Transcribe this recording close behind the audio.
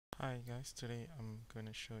Hi guys, today I'm going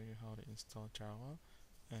to show you how to install Java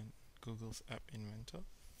and Google's App Inventor.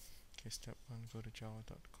 Okay, step 1, go to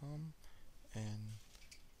java.com and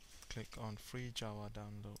click on free Java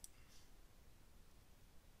download.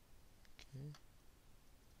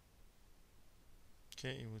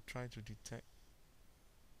 Okay, it will try to detect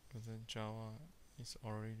whether Java is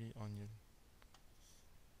already on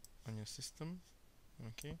your system.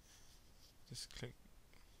 Okay, just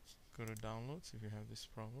go to downloads if you have this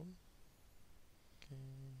problem. Okay.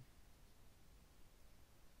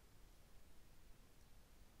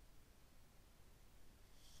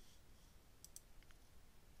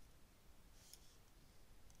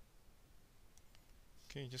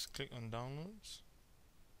 Okay, just click on downloads.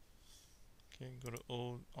 Okay, go to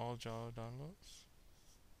all Java downloads.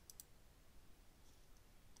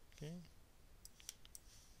 Okay,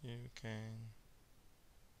 you can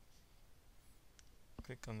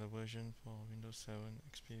click on the version for Windows 7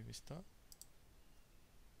 XP Vista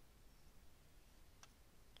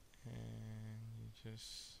and you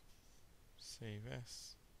just save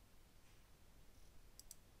as.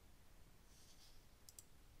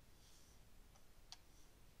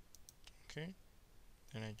 Okay,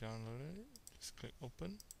 then I downloaded it, just click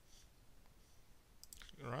open,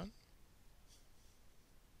 click run,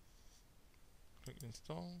 click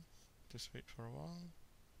install, just wait for a while.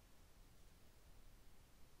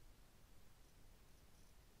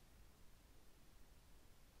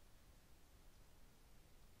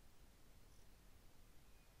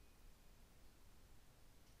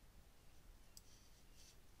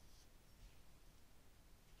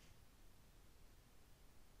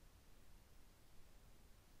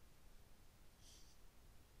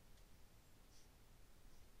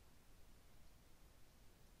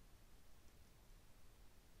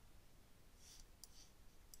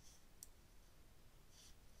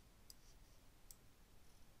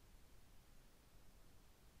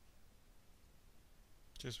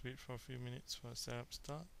 Just wait for a few minutes for setup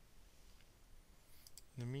start.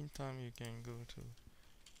 In the meantime, you can go to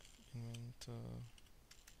Inventor,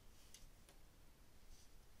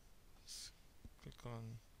 click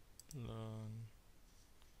on learn,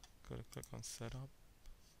 click on setup,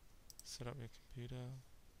 set up your computer,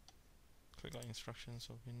 click on instructions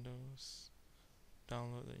for Windows,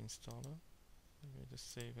 download the installer. Let me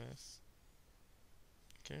just save as.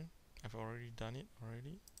 Okay, I've already done it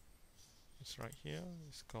already. It's right here.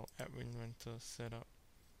 It's called App Inventor Setup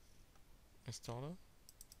Installer.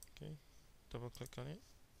 Okay, double click on it,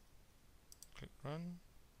 click run,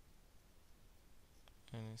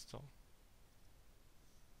 and install.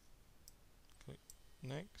 Click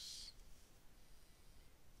next.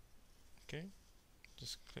 Okay,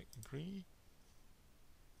 just click agree.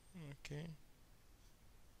 Okay,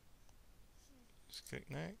 just click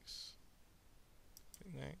next,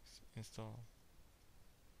 install.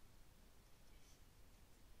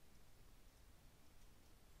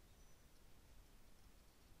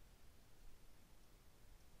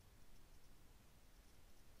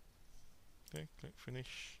 Okay, click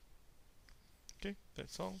finish. Okay,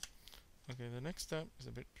 that's all. Okay, the next step is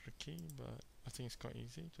a bit tricky, but I think it's quite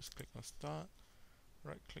easy. Just click on start,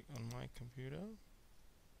 right click on my computer,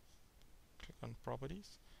 click on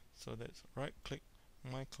properties. So that's right click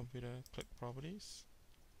my computer, click properties.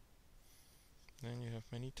 Then you have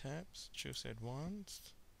many tabs. Choose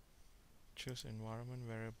advanced, choose environment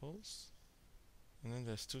variables, and then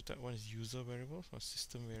there's two tabs. One is user variables or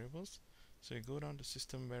system variables. So you go down to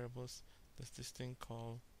system variables, there's this thing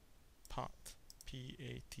called path,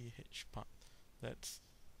 P-A-T-H, path. That's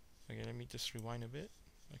okay. Let me just rewind a bit.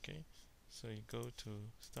 Okay, so you go to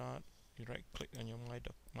start, you right click on your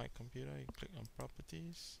my computer, you click on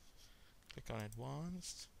properties, click on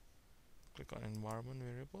advanced, click on environment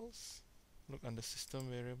variables, look under system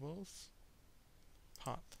variables,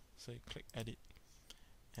 path. So you click edit,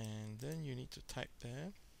 and then you need to type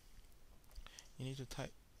there. You need to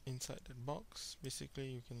type inside that box. Basically,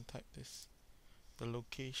 you can type this, the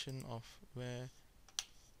location of where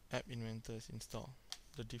App Inventor is installed.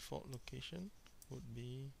 The default location would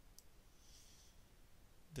be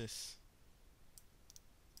this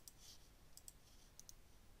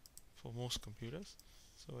for most computers.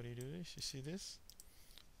 So what you do is, you see this,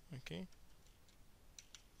 okay,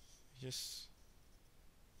 you just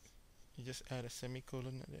add a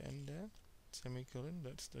semicolon at the end there, semicolon,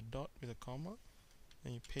 that's the dot with a comma,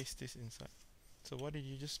 and you paste this inside. So what did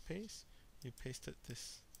you just paste? You pasted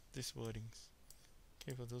this wordings.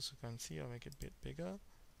 Okay, for those who can't see, I'll make it a bit bigger.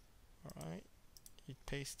 Alright, you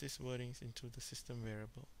paste this wordings into the system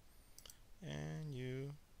variable, and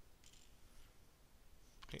you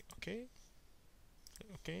click OK, click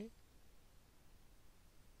OK,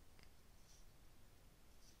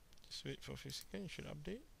 Just wait for a few seconds, it should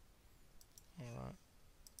update. Alright,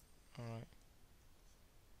 alright.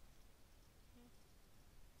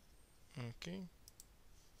 Okay.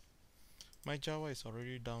 My Java is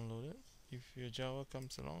already downloaded. If your Java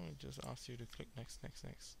comes along, it just asks you to click next, next,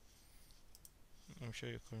 next. I'm sure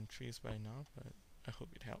you're confused by now, but I hope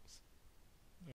it helps.